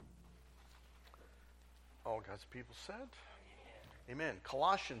All God's people said? Amen.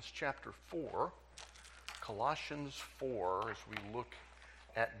 Colossians chapter 4. Colossians 4, as we look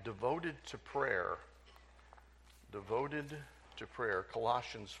at devoted to prayer. Devoted to prayer.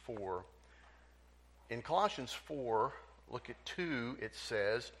 Colossians 4. In Colossians 4, look at 2, it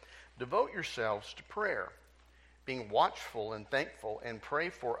says, devote yourselves to prayer, being watchful and thankful, and pray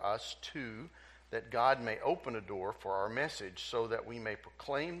for us too, that God may open a door for our message, so that we may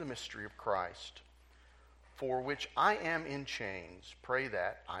proclaim the mystery of Christ, for which I am in chains. Pray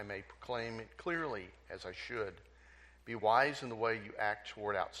that I may proclaim it clearly as I should. Be wise in the way you act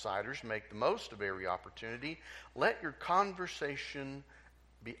toward outsiders. Make the most of every opportunity. Let your conversation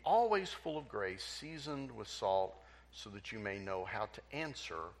be always full of grace, seasoned with salt, so that you may know how to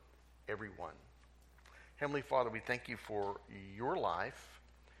answer everyone. Heavenly Father, we thank you for your life,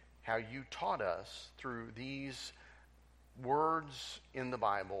 how you taught us through these words in the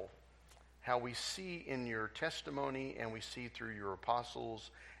Bible, how we see in your testimony and we see through your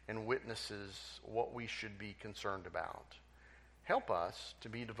apostles and witnesses what we should be concerned about. Help us to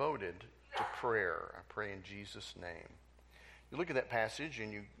be devoted to prayer. I pray in Jesus' name. You look at that passage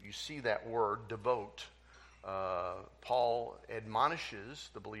and you see that word, devote. Paul admonishes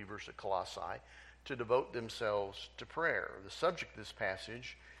the believers at Colossae to devote themselves to prayer. The subject of this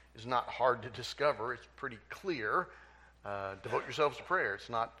passage is not hard to discover. It's pretty clear. Devote yourselves to prayer. It's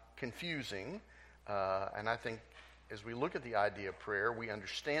not confusing. And I think as we look at the idea of prayer, we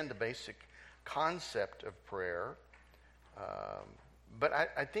understand the basic concept of prayer. But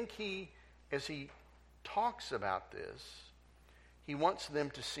I think as he talks about this, he wants them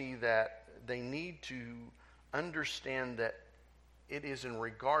to see that they need to understand that it is in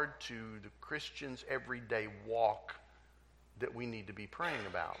regard to the Christian's everyday walk that we need to be praying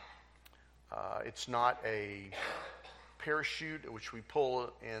about. It's not a parachute which we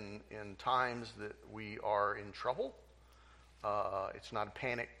pull in times that we are in trouble. It's not a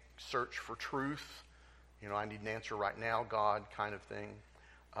panic search for truth. I need an answer right now, God, kind of thing.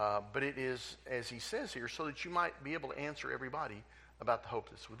 But it is, as he says here, so that you might be able to answer everybody about the hope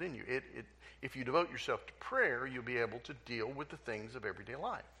that's within you. If you devote yourself to prayer, you'll be able to deal with the things of everyday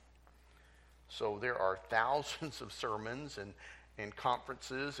life. So there are thousands of sermons and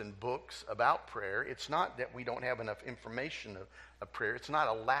conferences and books about prayer. It's not that we don't have enough information of prayer. It's not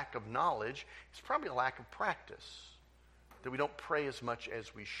a lack of knowledge. It's probably a lack of practice, that we don't pray as much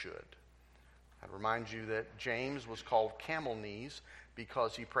as we should. I'd remind you that James was called camel knees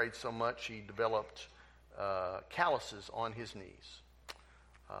because he prayed so much he developed calluses on his knees.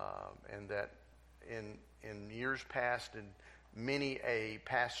 And that in years past, and many a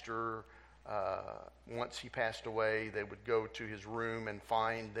pastor, once he passed away, they would go to his room and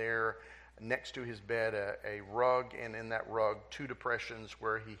find there next to his bed a rug, and in that rug 2 depressions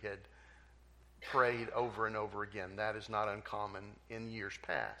where he had prayed over and over again. That is not uncommon in years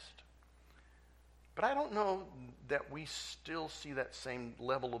past. But I don't know that we still see that same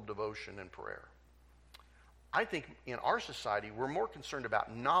level of devotion and prayer. I think in our society, we're more concerned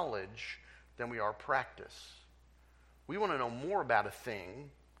about knowledge than we are practice. We want to know more about a thing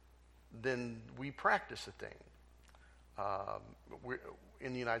than we practice a thing.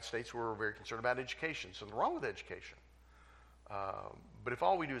 In the United States, we're very concerned about education. So nothing wrong with education. But if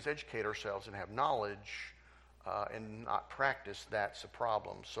all we do is educate ourselves and have knowledge and not practice, that's a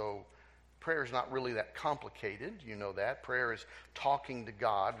problem. So prayer is not really that complicated. You know that. Prayer is talking to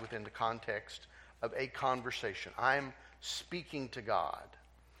God within the context of a conversation. I'm speaking to God.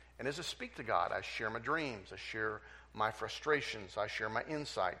 And as I speak to God, I share my dreams. I share my frustrations. I share my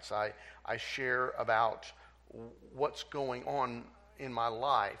insights. I share about what's going on in my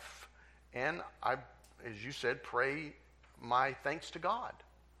life. And I, as you said, pray my thanks to God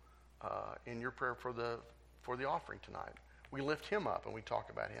in your prayer for the offering tonight. We lift him up and we talk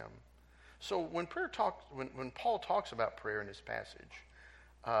about him. So when Paul talks about prayer in this passage,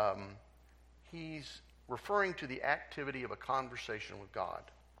 he's referring to the activity of a conversation with God.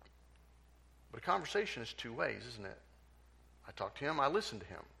 But a conversation is 2 ways, isn't it? I talk to him, I listen to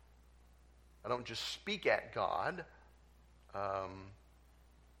him. I don't just speak at God.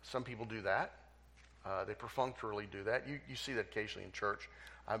 Some people do that. They perfunctorily do that. You see that occasionally in church.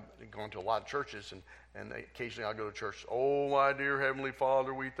 I've gone to a lot of churches, and occasionally I'll go to church. Oh, my dear Heavenly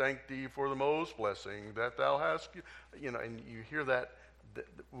Father, we thank thee for the most blessing that thou hast. And you hear that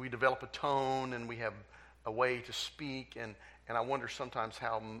we develop a tone and we have a way to speak, and I wonder sometimes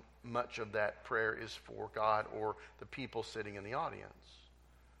how much of that prayer is for God or the people sitting in the audience.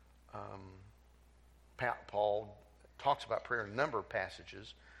 Paul talks about prayer in a number of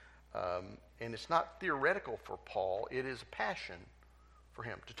passages, and it's not theoretical for Paul. It is a passion for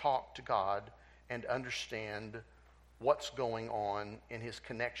him to talk to God and understand what's going on in his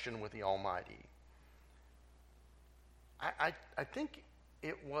connection with the Almighty. I think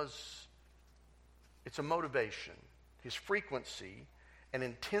it's a motivation. His frequency and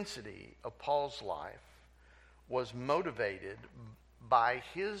intensity of Paul's life was motivated by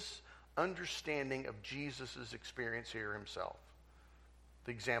his understanding of Jesus' experience here himself.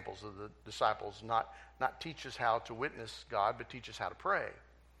 The examples of the disciples not teach us how to witness God, but teach us how to pray.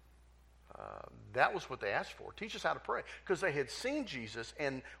 That was what they asked for. Teach us how to pray. Because they had seen Jesus,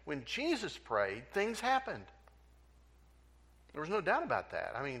 and when Jesus prayed, things happened. There was no doubt about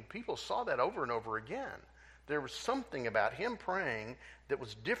that. I mean, people saw that over and over again. There was something about him praying that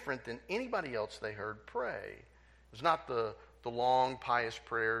was different than anybody else they heard pray. It was not the long, pious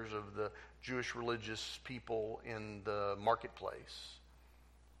prayers of the Jewish religious people in the marketplace.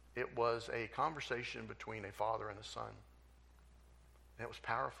 It was a conversation between a father and a son. And it was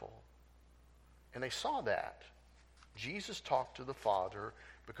powerful. And they saw that. Jesus talked to the Father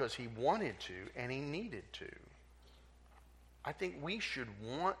because he wanted to and he needed to. I think we should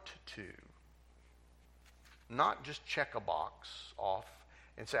want to. Not just check a box off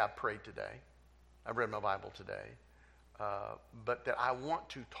and say, I prayed today. I read my Bible today. But that I want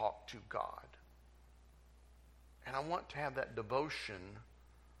to talk to God. And I want to have that devotion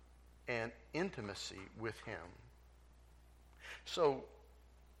and intimacy with him. So,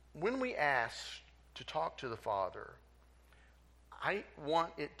 when we ask to talk to the Father, I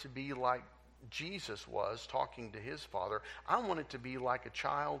want it to be like Jesus was talking to his Father. I want it to be like a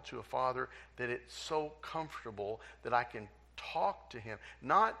child to a father, that it's so comfortable that I can talk to him,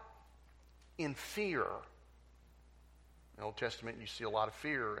 not in fear. In the Old Testament, you see a lot of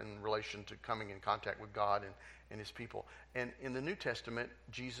fear in relation to coming in contact with God and his people. And in the New Testament,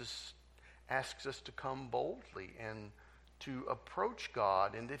 Jesus asks us to come boldly and to approach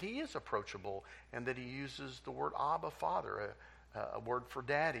God, and that he is approachable, and that he uses the word Abba, Father, a word for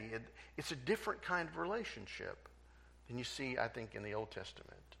daddy. It's a different kind of relationship than you see, I think, in the Old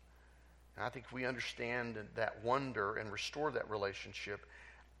Testament. And I think if we understand that wonder and restore that relationship,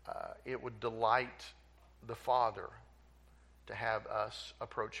 it would delight the Father to have us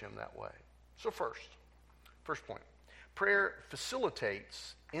approach him that way. So first point, prayer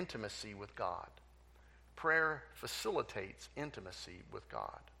facilitates intimacy with God. Prayer facilitates intimacy with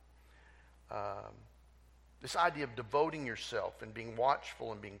God. This idea of devoting yourself and being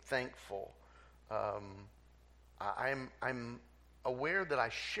watchful and being thankful. I'm aware that I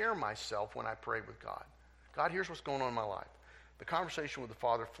share myself when I pray with God. God, here's what's going on in my life. The conversation with the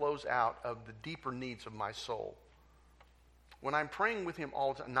Father flows out of the deeper needs of my soul. When I'm praying with him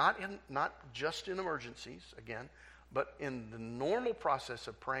all the time, not just in emergencies, again, but in the normal process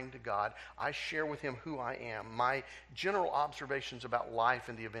of praying to God, I share with him who I am, my general observations about life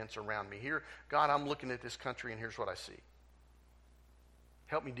and the events around me. Here, God, I'm looking at this country and here's what I see.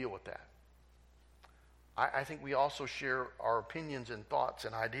 Help me deal with that. I think we also share our opinions and thoughts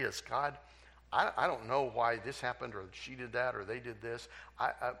and ideas. God, I don't know why this happened, or she did that, or they did this.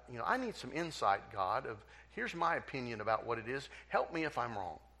 I need some insight, God, of here's my opinion about what it is. Help me if I'm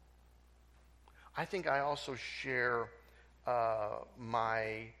wrong. I think I also share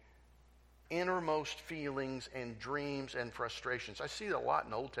my innermost feelings and dreams and frustrations. I see that a lot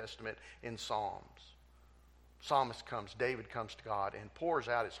in the Old Testament in Psalms. Psalmist comes, David comes to God and pours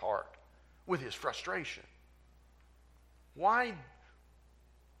out his heart with his frustration. Why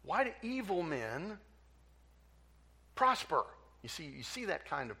do evil men prosper? You see that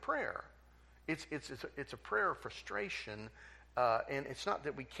kind of prayer. It's a prayer of frustration, and it's not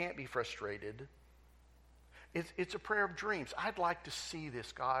that we can't be frustrated. It's a prayer of dreams. I'd like to see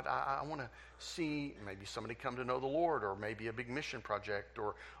this, God. I want to see maybe somebody come to know the Lord, or maybe a big mission project,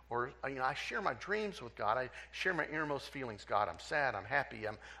 or I share my dreams with God. I share my innermost feelings. God, I'm sad, I'm happy,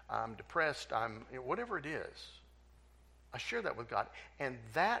 I'm depressed, whatever it is. I share that with God, and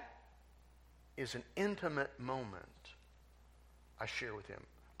that is an intimate moment I share with him.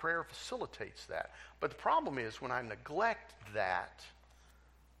 Prayer facilitates that. But the problem is when I neglect that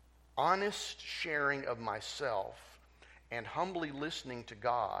honest sharing of myself and humbly listening to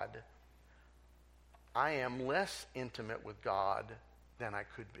God, I am less intimate with God than I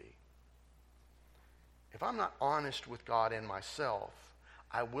could be. If I'm not honest with God and myself,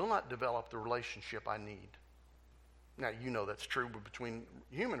 I will not develop the relationship I need. Now, you know that's true between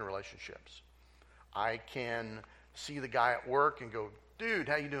human relationships. I can see the guy at work and go, dude,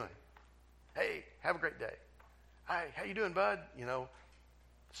 how you doing? Hey, have a great day. Hey, how you doing, bud?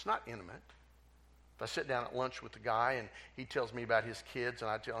 It's not intimate. If I sit down at lunch with the guy and he tells me about his kids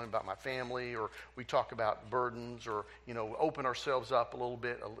and I tell him about my family, or we talk about burdens, or, open ourselves up a little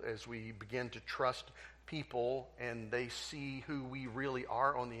bit as we begin to trust people and they see who we really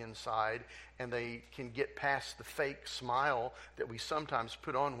are on the inside, and they can get past the fake smile that we sometimes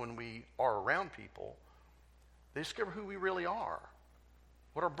put on when we are around people, they discover who we really are,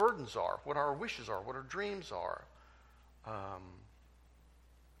 what our burdens are, what our wishes are, what our dreams are.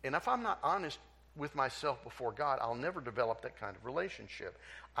 And if I'm not honest with myself before God, I'll never develop that kind of relationship.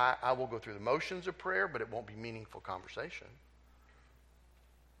 I will go through the motions of prayer, but it won't be meaningful conversation.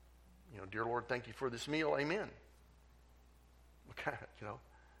 Dear Lord, thank you for this meal. Amen. Okay,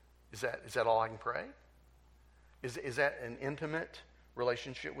 is that all I can pray? Is that an intimate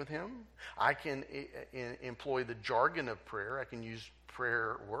relationship with Him? I can employ the jargon of prayer. I can use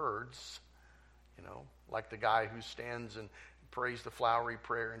prayer words, like the guy who stands and prays the flowery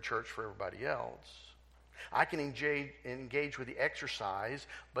prayer in church for everybody else. I can engage with the exercise,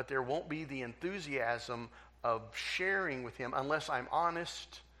 but there won't be the enthusiasm of sharing with Him unless I'm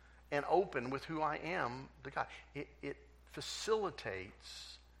honest and open with who I am to God. It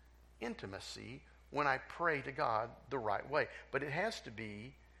facilitates intimacy when I pray to God the right way. But it has to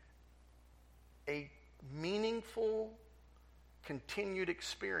be a meaningful, continued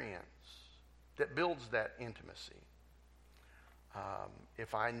experience that builds that intimacy.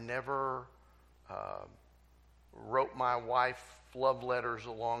 If I never wrote my wife love letters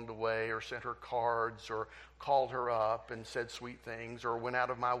along the way, or sent her cards, or called her up and said sweet things, or went out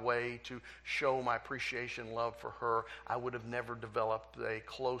of my way to show my appreciation and love for her, I would have never developed a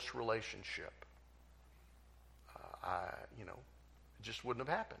close relationship. It just wouldn't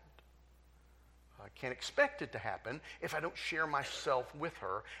have happened. I can't expect it to happen if I don't share myself with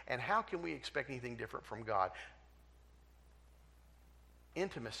her. And how can we expect anything different from God?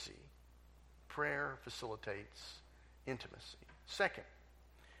 Intimacy. Prayer facilitates intimacy. Second,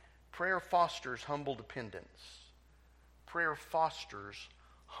 prayer fosters humble dependence. Prayer fosters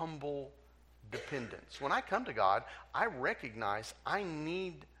humble dependence. When I come to God, I recognize I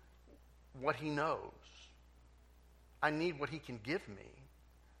need what He knows. I need what He can give me.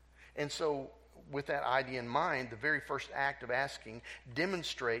 And so, with that idea in mind, the very first act of asking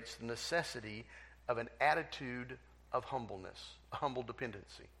demonstrates the necessity of an attitude of humbleness, a humble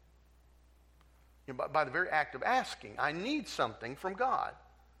dependency. By the very act of asking, I need something from God.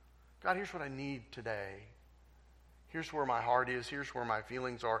 God, here's what I need today. Here's where my heart is. Here's where my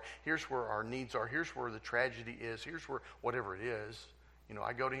feelings are. Here's where our needs are. Here's where the tragedy is. Here's where whatever it is.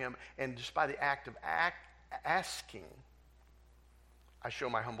 I go to Him, and just by the act of asking, I show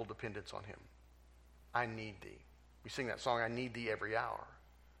my humble dependence on Him. I need Thee. We sing that song, I need Thee every hour.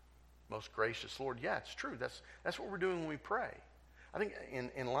 Most gracious Lord. Yeah, it's true. That's what we're doing when we pray. I think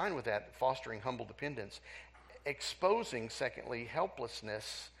in line with that, fostering humble dependence, exposing, secondly,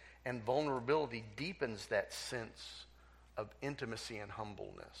 helplessness and vulnerability deepens that sense of intimacy and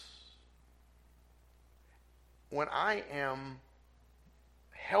humbleness. When I am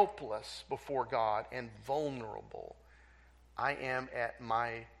helpless before God and vulnerable, I am at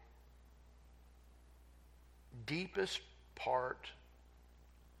my deepest part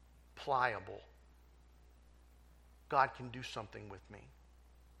pliable. God can do something with me.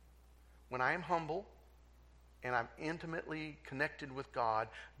 When I am humble and I'm intimately connected with God,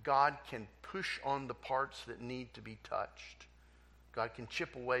 God can push on the parts that need to be touched. God can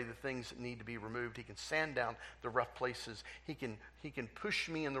chip away the things that need to be removed. He can sand down the rough places. He can push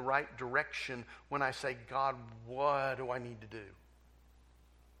me in the right direction when I say, God, what do I need to do?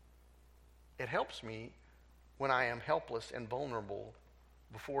 It helps me when I am helpless and vulnerable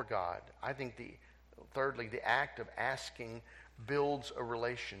before God. I think thirdly, the act of asking builds a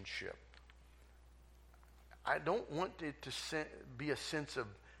relationship. I don't want it to be a sense of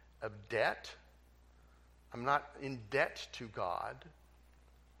debt. I'm not in debt to God.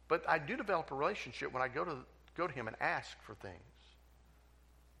 But I do develop a relationship when I go to Him and ask for things.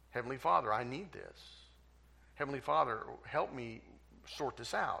 Heavenly Father, I need this. Heavenly Father, help me sort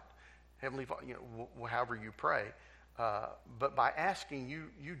this out. Heavenly Father, however you pray. But by asking,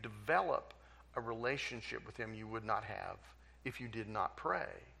 you develop a relationship with Him you would not have if you did not pray.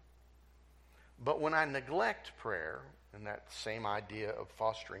 But when I neglect prayer, and that same idea of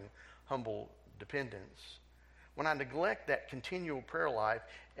fostering humble dependence, when I neglect that continual prayer life,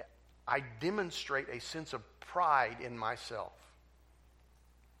 I demonstrate a sense of pride in myself.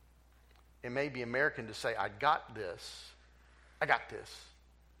 It may be American to say, I got this,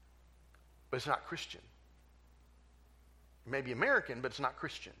 but it's not Christian. It may be American, but it's not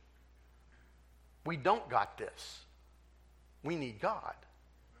Christian. We don't got this. We need God.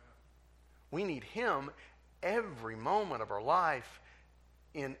 We need Him every moment of our life,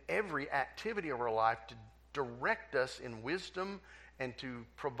 in every activity of our life, to direct us in wisdom and to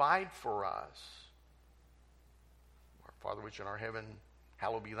provide for us. Our Father which in our heaven,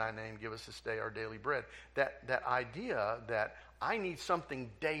 hallowed be thy name, give us this day our daily bread. That idea that I need something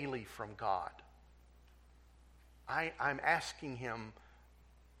daily from God. I'm asking Him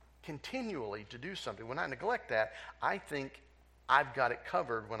continually to do something. When I neglect that, I think I've got it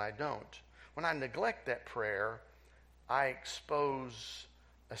covered when I don't. When I neglect that prayer, I expose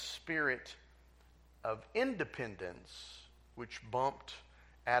a spirit of independence which bumped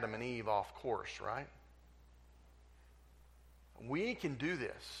Adam and Eve off course, right? We can do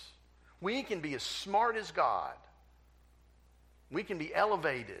this. We can be as smart as God. We can be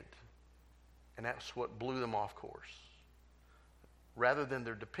elevated. And that's what blew them off course. Rather than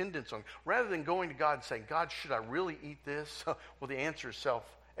their dependence on, rather than going to God and saying, God, should I really eat this? Well, the answer is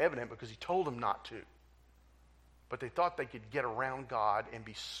self-evident because He told them not to. But they thought they could get around God and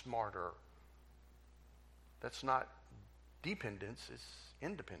be smarter. That's not dependence, it's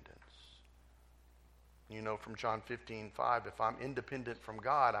independence. You know from John 15:5, if I'm independent from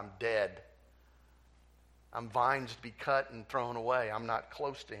God, I'm dead. I'm vines to be cut and thrown away. I'm not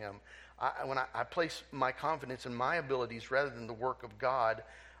close to Him. When I place my confidence in my abilities rather than the work of God,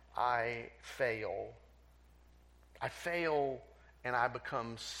 I fail. I fail and I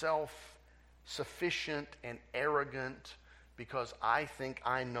become self-sufficient and arrogant because I think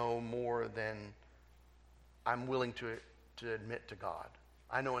I know more than I'm willing to admit to God.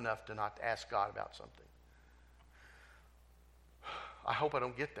 I know enough to not ask God about something. I hope I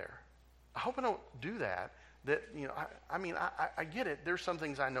don't get there. I hope I don't do that. That, you know, I get it. There's some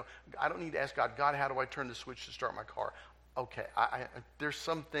things I know. I don't need to ask God, God, how do I turn the switch to start my car? Okay, there's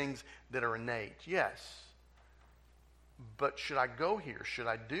some things that are innate, yes. But should I go here? Should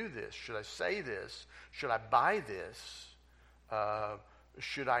I do this? Should I say this? Should I buy this?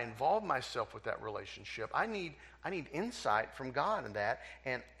 Should I involve myself with that relationship? I need insight from God in that.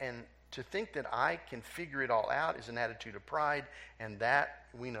 And to think that I can figure it all out is an attitude of pride, and that,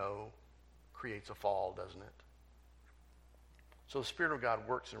 we know, creates a fall, doesn't it? So the Spirit of God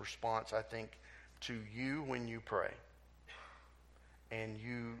works in response, I think, to you when you pray. And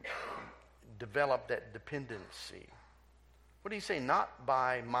you develop that dependency. What do you say? Not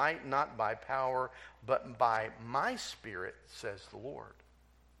by might, not by power, but by my Spirit, says the Lord.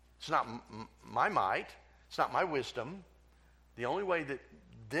 It's not my might. It's not my wisdom. The only way that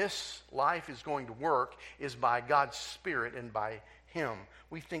this life is going to work is by God's Spirit and by Him.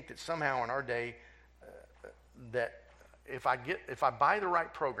 We think that somehow in our day that if I buy the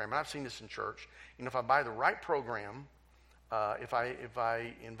right program, and I've seen this in church, if I buy the right program, if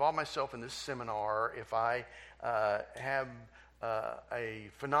I involve myself in this seminar, if I have a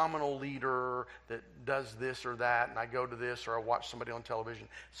phenomenal leader that does this or that, and I go to this or I watch somebody on television,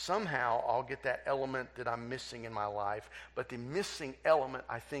 somehow I'll get that element that I'm missing in my life. But the missing element,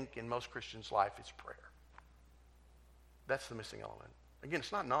 I think, in most Christians' life is prayer. That's the missing element. Again,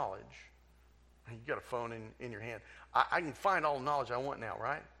 it's not knowledge. You've got a phone in your hand. I can find all the knowledge I want now,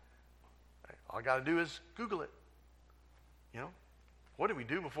 right? All I got to do is Google it. What did we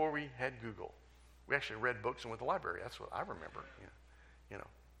do before we had Google? We actually read books and went to the library. That's what I remember.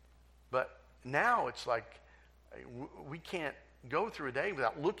 But now it's like we can't go through a day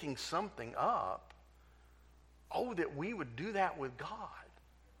without looking something up. Oh, that we would do that with God.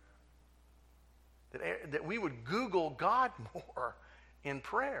 That we would Google God more in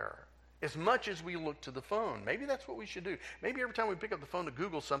prayer as much as we look to the phone. Maybe that's what we should do. Maybe every time we pick up the phone to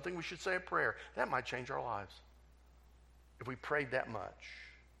Google something, we should say a prayer. That might change our lives. If we prayed that much.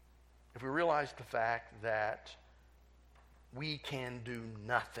 If we realized the fact that we can do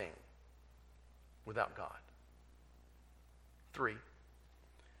nothing without God. 3,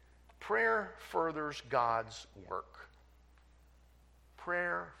 prayer furthers God's work.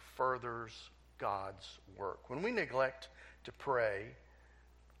 Prayer furthers God's work. When we neglect to pray,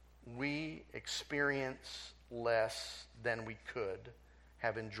 we experience less than we could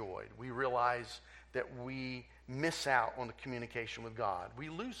have enjoyed. We realize that we miss out on the communication with God. We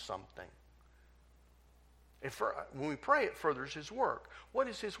lose something. When we pray, it furthers His work. What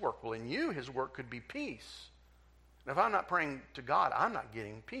is His work? Well, in you, His work could be peace. Now, if I'm not praying to God, I'm not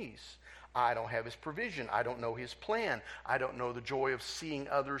getting peace. I don't have His provision. I don't know His plan. I don't know the joy of seeing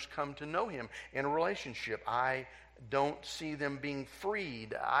others come to know Him in a relationship. I don't see them being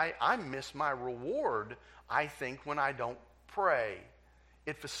freed. I miss my reward, I think, when I don't pray.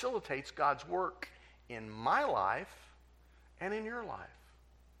 It facilitates God's work in my life and in your life.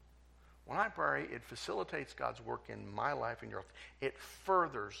 When I pray, it facilitates God's work in my life and your life. It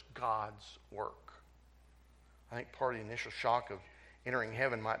furthers God's work. I think part of the initial shock of entering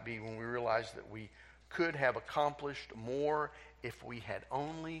heaven might be when we realize that we could have accomplished more if we had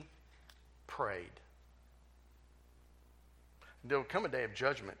only prayed. There will come a day of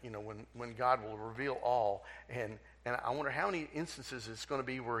judgment, when God will reveal all. And I wonder how many instances it's going to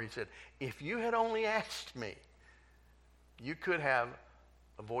be where he said, if you had only asked me, you could have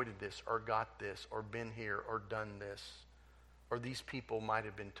avoided this or got this or been here or done this, or these people might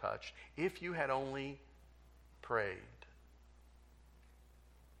have been touched. If you had only prayed.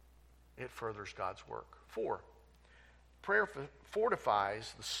 It furthers God's work. 4, prayer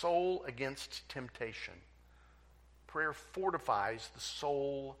fortifies the soul against temptation. Prayer fortifies the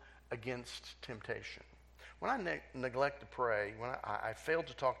soul against temptation. When I neglect to pray, when I fail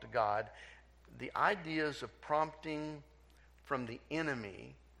to talk to God, the ideas of prompting from the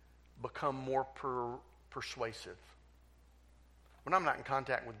enemy become more persuasive. When I'm not in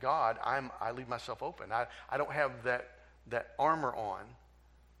contact with God, I leave myself open. I don't have that armor on.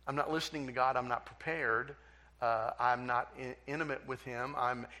 I'm not listening to God. I'm not prepared. I'm not intimate with him.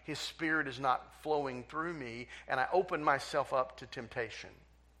 His spirit is not flowing through me, and I open myself up to temptation.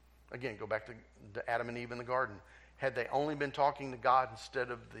 Again, go back to Adam and Eve in the garden. Had they only been talking to God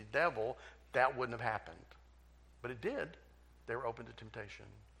instead of the devil, that wouldn't have happened. But it did. They were open to temptation.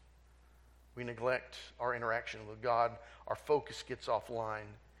 We neglect our interaction with God. Our focus gets offline.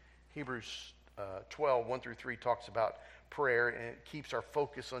 Hebrews 12, 1 through 3 talks about prayer, and it keeps our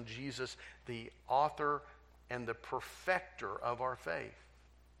focus on Jesus, the author and the perfecter of our faith.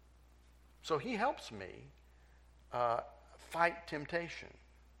 So he helps me fight temptation.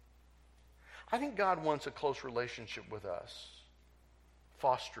 I think God wants a close relationship with us,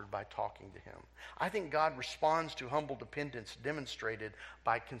 fostered by talking to him. I think God responds to humble dependence demonstrated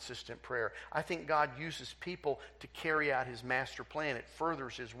by consistent prayer. I think God uses people to carry out his master plan. It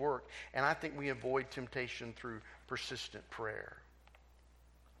furthers his work. And I think we avoid temptation through persistent prayer.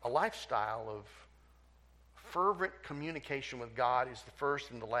 A lifestyle of fervent communication with God is the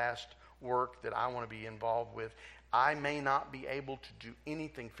first and the last work that I want to be involved with. I may not be able to do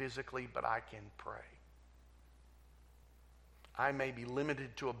anything physically, but I can pray. I may be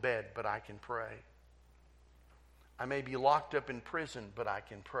limited to a bed, but I can pray. I may be locked up in prison, but I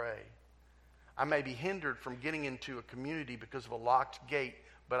can pray. I may be hindered from getting into a community because of a locked gate,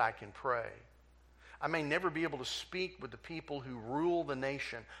 but I can pray. I may never be able to speak with the people who rule the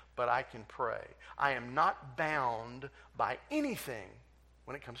nation, but I can pray. I am not bound by anything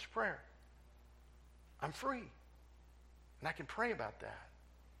when it comes to prayer. I'm free, and I can pray about that.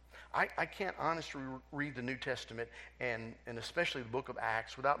 I can't honestly read the New Testament and especially the book of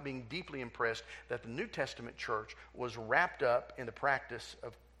Acts without being deeply impressed that the New Testament church was wrapped up in the practice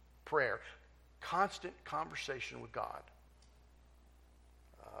of prayer, constant conversation with God.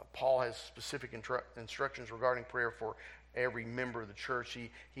 Paul has specific instructions regarding prayer for every member of the church.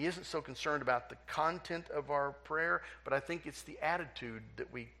 He isn't so concerned about the content of our prayer, but I think it's the attitude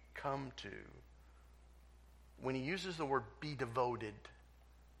that we come to. When he uses the word be devoted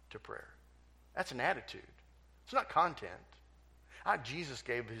to prayer, that's an attitude. It's not content. Jesus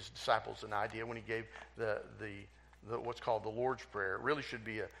gave his disciples an idea when he gave the what's called the Lord's Prayer. It really should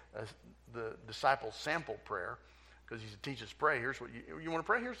be the disciples' sample prayer, because he teaches pray. Here's what you want to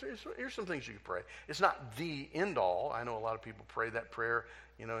pray. Here's some things you can pray. It's not the end all. I know a lot of people pray that prayer.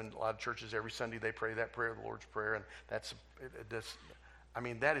 In a lot of churches every Sunday they pray that prayer, the Lord's Prayer, and that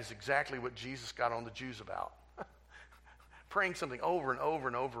is exactly what Jesus got on the Jews about. Praying something over and over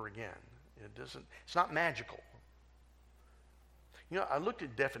and over again. It's not magical. I looked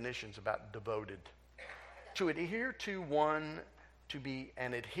at definitions about devoted. To adhere to one, to be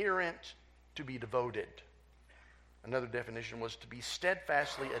an adherent, to be devoted. Another definition was to be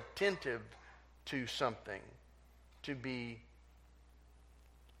steadfastly attentive to something, to be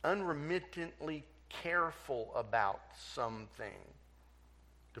unremittently careful about something,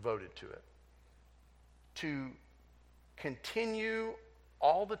 devoted to it. To continue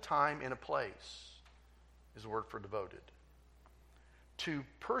all the time in a place is the word for devoted. To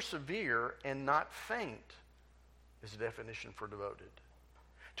persevere and not faint is the definition for devoted.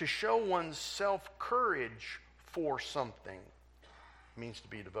 To show one's self-courage for something means to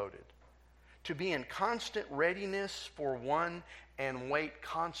be devoted. To be in constant readiness for one and wait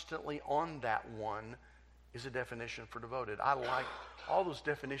constantly on that one is a definition for devoted. I like all those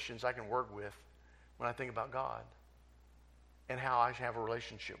definitions I can work with when I think about God and how I have a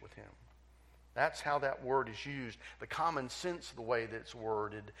relationship with him. That's how that word is used, the common sense of the way that it's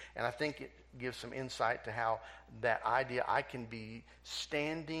worded. And I think it gives some insight to how that idea, I can be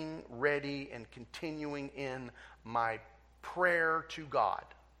standing ready and continuing in my prayer to God,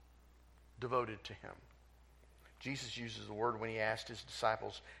 devoted to him. Jesus uses the word when he asked his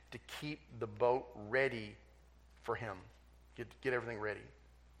disciples to keep the boat ready for him. Get everything ready.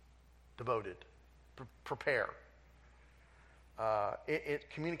 Devoted. Prepare. It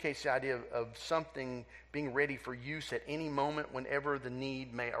communicates the idea of something being ready for use at any moment whenever the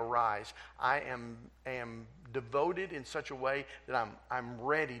need may arise. I am devoted in such a way that I'm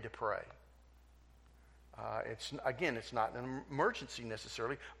ready to pray. It's not an emergency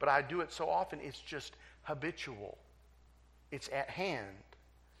necessarily, but I do it so often it's just habitual. It's at hand.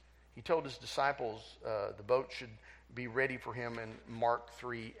 He told his disciples the boat should be ready for him in Mark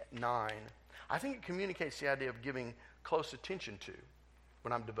 3:9. I think it communicates the idea of giving close attention to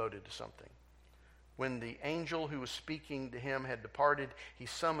when I'm devoted to something. When the angel who was speaking to him had departed, he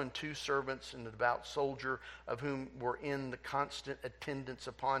summoned 2 servants and a devout soldier, of whom were in the constant attendance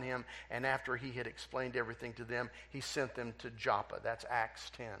upon him. And after he had explained everything to them, he sent them to Joppa. That's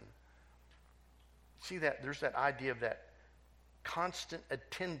Acts 10. See that? There's that idea of that constant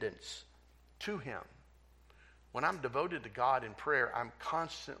attendance to him. When I'm devoted to God in prayer, I'm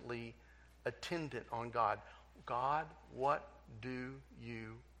constantly attendant on God. God, what do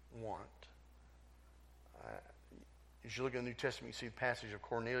you want? As you look in the New Testament, you see the passage of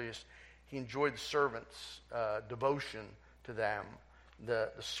Cornelius. He enjoyed the servants' devotion to them.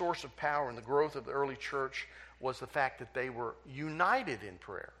 The source of power and the growth of the early church was the fact that they were united in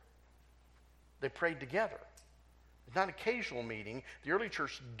prayer. They prayed together. It's not an occasional meeting. The early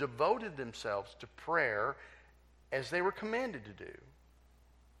church devoted themselves to prayer as they were commanded to do.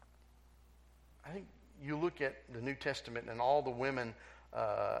 I think you look at the New Testament and all the women,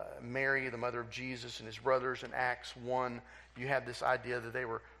 Mary, the mother of Jesus, and his brothers in Acts 1, you have this idea that they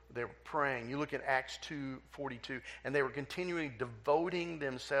were praying. You look at Acts 2:42, and they were continually devoting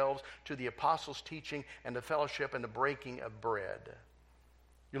themselves to the apostles' teaching and the fellowship and the breaking of bread.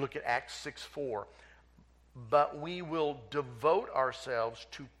 You look at Acts 6:4. But we will devote ourselves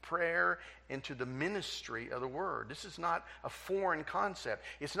to prayer and to the ministry of the word. This is not a foreign concept.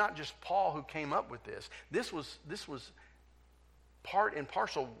 It's not just Paul who came up with this. This was part and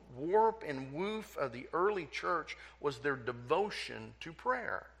parcel, warp and woof of the early church was their devotion to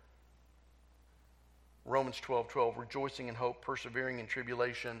prayer. Romans 12:12, rejoicing in hope, persevering in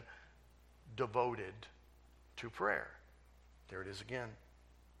tribulation, devoted to prayer. There it is again.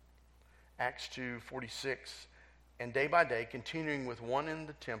 Acts 2:46, and day by day, continuing with one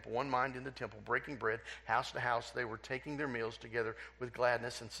mind in the temple, breaking bread, house to house, they were taking their meals together with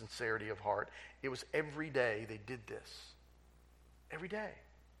gladness and sincerity of heart. It was every day they did this. Every day.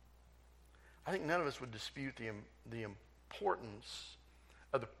 I think none of us would dispute the importance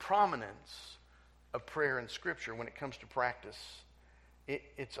of the prominence of prayer in Scripture when it comes to practice.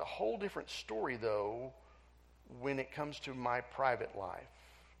 It's a whole different story, though, when it comes to my private life.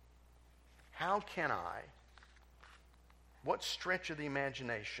 How can I, what stretch of the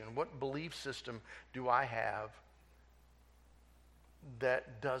imagination, what belief system do I have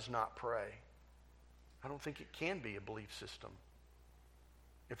that does not pray? I don't think it can be a belief system.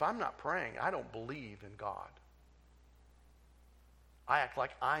 If I'm not praying, I don't believe in God. I act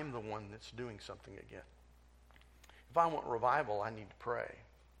like I'm the one that's doing something again. If I want revival, I need to pray.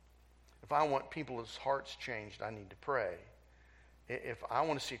 If I want people's hearts changed, I need to pray. If I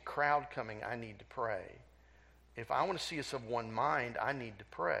want to see a crowd coming, I need to pray. If I want to see us of one mind, I need to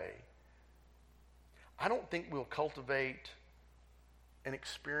pray. I don't think we'll cultivate an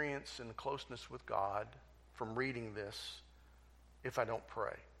experience and closeness with God from reading this if I don't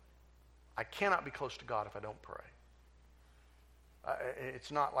pray. I cannot be close to God if I don't pray.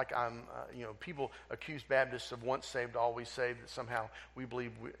 It's not like I'm, people accuse Baptists of once saved, always saved, that somehow we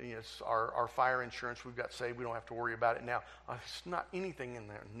believe it's our fire insurance, we've got saved, we don't have to worry about it now. It's not anything in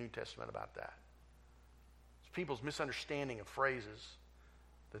the New Testament about that. It's people's misunderstanding of phrases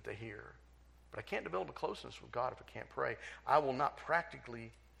that they hear. But I can't develop a closeness with God if I can't pray. I will not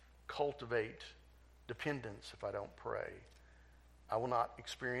practically cultivate dependence if I don't pray. I will not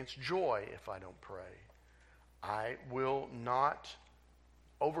experience joy if I don't pray. I will not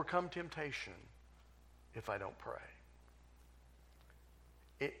overcome temptation if I don't pray.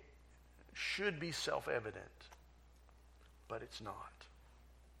 It should be self-evident, but it's not.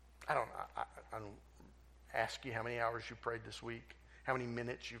 I don't ask you how many hours you prayed this week, how many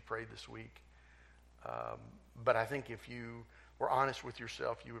minutes you prayed this week. But I think if you were honest with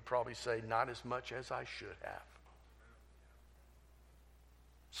yourself, you would probably say, not as much as I should have.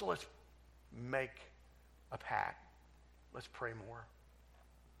 So let's make a pact. Let's pray more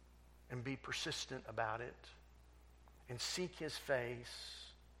and be persistent about it and seek his face.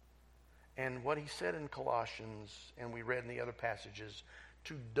 And what he said in Colossians, and we read in the other passages,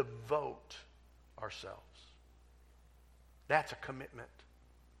 to devote ourselves. That's a commitment.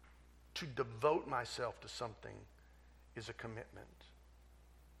 To devote myself to something is a commitment.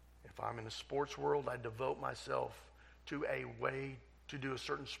 If I'm in the sports world, I devote myself to a way to do a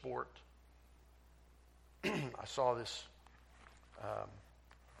certain sport. I saw this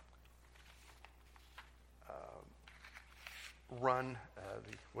run,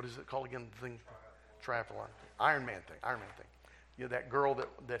 what is it called again? The thing, triathlon, Ironman thing. You know, that girl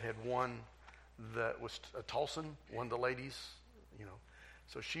that had won, that was Tulsan, won the ladies, you know.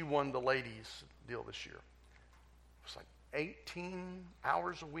 So she won the ladies deal this year. It was like 18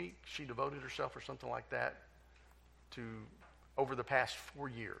 hours a week she devoted herself or something like that to over the past 4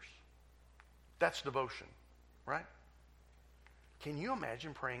 years. That's devotion, right? Can you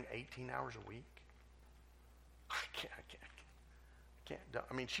imagine praying 18 hours a week? I can't.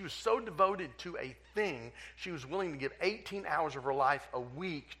 I mean, she was so devoted to a thing, she was willing to give 18 hours of her life a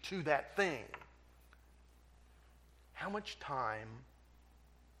week to that thing. How much time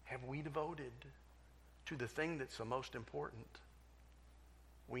have we devoted to the thing that's the most important?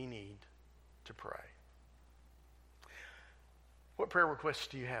 We need to pray. What prayer requests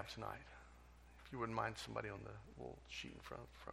do you have tonight? If you wouldn't mind, somebody on the little sheet in front